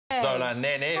Zola and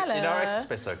Nene Hello. in our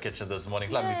Expresso kitchen this morning.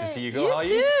 Lovely to see you, girl. You How are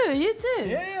too, you too.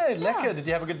 Yeah, lekker. Did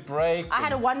you have a good break? I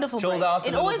had a wonderful break. Chilled out a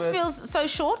It little always bit? feels so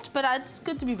short, but it's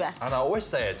good to be back. And I always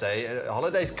say it,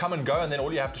 holidays come and go, and then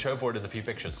all you have to show for it is a few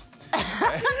pictures.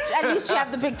 At least you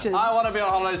have the pictures. I want to be on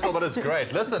holiday still, but it's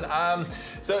great. Listen,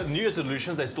 so New Year's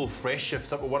resolutions, they're still fresh.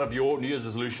 If one of your New Year's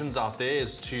resolutions out there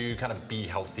is to kind of be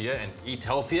healthier and eat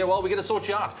healthier, well, we're going to sort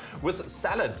you out with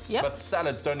salads. Yep. But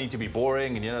salads don't need to be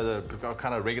boring, and you know, the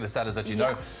kind of regular salads that you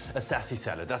know. A sassy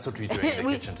salad, that's what we're doing in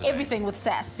the kitchen today. Everything with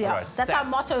sass, yeah. Right, that's sass. our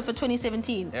motto for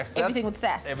 2017. Yes, everything with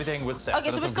sass. Everything with sass.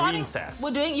 Okay, so we're starting starting.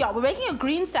 green sass. We're making a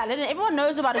green salad, and everyone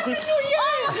knows about a green.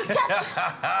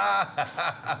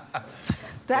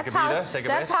 That's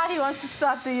how he wants to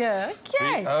start the year.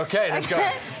 Okay. Okay, let's go.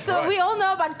 So right. we all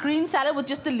know about green salad with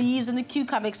just the leaves and the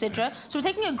cucumber, etc. So we're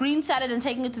taking a green salad and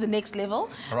taking it to the next level.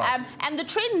 Right. And the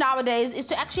trend nowadays is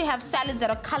to actually have salads that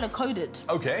are color-coded.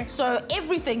 Okay. So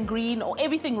everything green or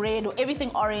everything red or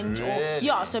everything orange. Red. Or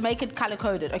yeah, so make it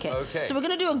color-coded. Okay. Okay. So we're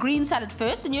going to do a green salad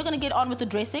first, and you're going to get on with the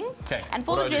dressing. Okay. And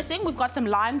for the dressing, we've got some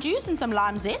lime juice and some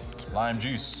lime zest. Lime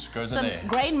juice goes in there. Some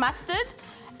grain mustard.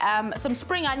 Some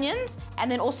spring onions, and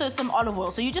then also some olive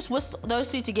oil. So you just whisk those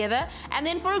three together. And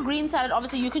then for a green salad,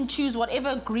 obviously you can choose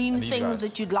whatever green things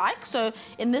that you'd like. So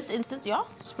in this instance, yeah,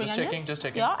 spring onion. Just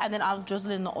checking. Yeah, and then I'll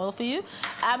drizzle in the oil for you.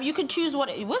 You can choose what,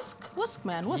 whisk,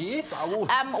 man, whisk. Yes, I will.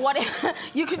 Whatever,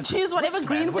 you can choose whatever Whisk,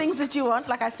 green man, things whisk. that you want,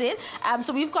 like I said.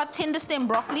 So we've got tender stem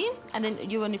broccoli, and then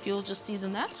you and if you'll just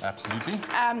season that. Absolutely.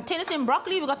 Tender stem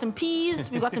broccoli, we've got some peas,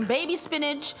 we've got some baby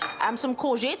spinach, some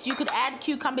courgettes. You could add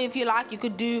cucumber if you like. You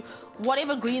could do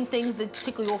whatever green things that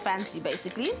tickle your fancy,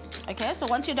 basically. Okay, so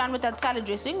once you're done with that salad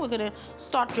dressing, we're going to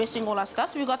start dressing all our stuff.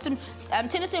 So we've got some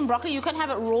tender stem broccoli. You can have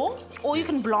it raw, or you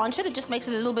can blanch it. It just makes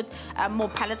it a little bit more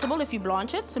palatable if you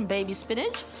blanch it. Some baby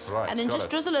spinach. Right, and then just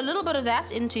drizzle a little bit of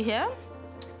that into here.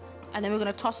 And then we're going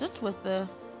to toss it with the...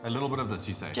 A little bit of this,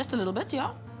 you say? Just a little bit,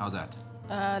 yeah. How's that?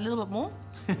 A little bit more.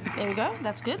 There we go.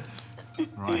 That's good.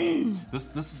 Right.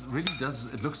 This really does,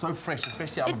 it looks so fresh,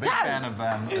 especially I'm a big fan of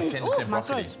tender stem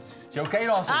broccoli. Is you okay,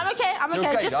 Darcy? I'm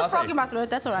okay. Just a frog in my throat,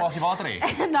 that's all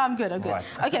right. No, I'm good.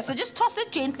 Right. Okay, so just toss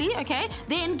it gently, okay?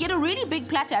 Then get a really big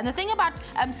platter. And the thing about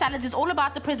salads is all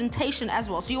about the presentation as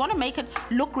well. So you want to make it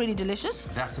look really delicious.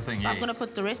 That's the thing, so I'm going to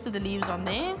put the rest of the leaves on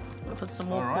there. I'm going to put some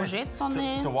more courgettes on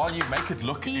there. So while you make it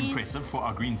look impressive for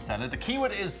our green salad, the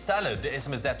keyword is salad. The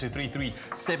SMS that to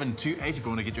 33728 if you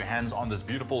want to get your hands on this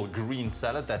beautiful green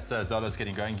salad that Zola's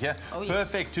getting going here. Oh, yes.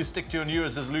 Perfect to stick to your New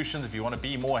Year's resolutions if you want to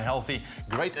be more healthy.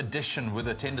 Great addition with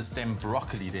a tender stem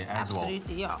broccoli there as well.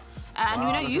 Absolutely, yeah. And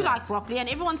you know, you like broccoli, and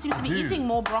everyone seems to be eating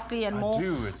more broccoli and more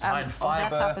It's high in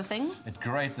fiber. that type of thing.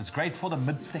 It's great for the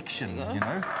midsection, you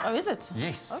know. Oh, is it?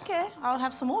 Yes. Okay, I'll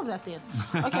have some more of that then.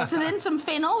 Okay, so then some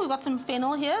fennel. We've got some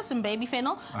fennel here, some baby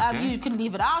fennel. You can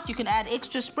leave it out. You can add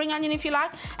extra spring onion if you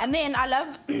like. And then I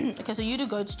love, okay, so you do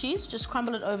goat's cheese. Just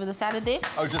crumble it over the salad there.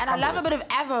 Oh, just and I love a bit of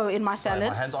avo in my salad.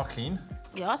 My hands are clean.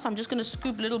 Yeah, so I'm just going to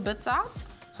scoop little bits out.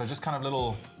 So just kind of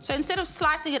little... So instead of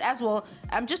slicing it as well,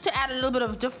 just to add a little bit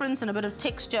of difference and a bit of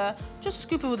texture, just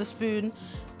scoop it with a spoon.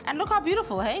 And look how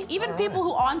beautiful, hey? Even people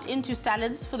who aren't into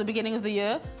salads for the beginning of the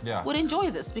year would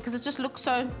enjoy this because it just looks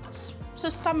so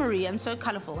summery and so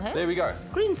colourful, hey? There we go.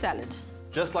 Green salad.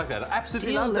 Just like that.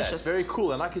 Absolutely love that. It's very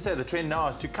cool. And like you say, the trend now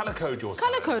is to colour code your salads.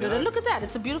 Colour coded, and look at that.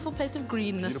 It's a beautiful plate of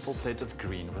greenness. Beautiful plate of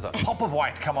green with a pop of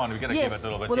white. Come on, we're going to give it a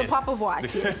little bit. With a pop of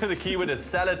white, yes. The keyword is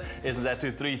salad. Is that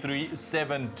to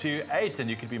 33728, and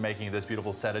you could be making this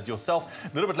beautiful salad yourself.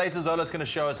 A little bit later, Zola's going to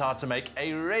show us how to make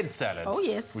a red salad. Oh,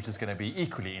 yes. Which is going to be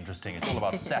equally interesting. It's all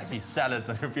about sassy salads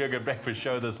and a Feel Good breakfast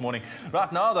show this morning.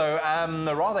 Right now, though,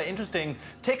 a rather interesting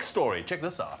tech story. Check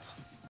this out.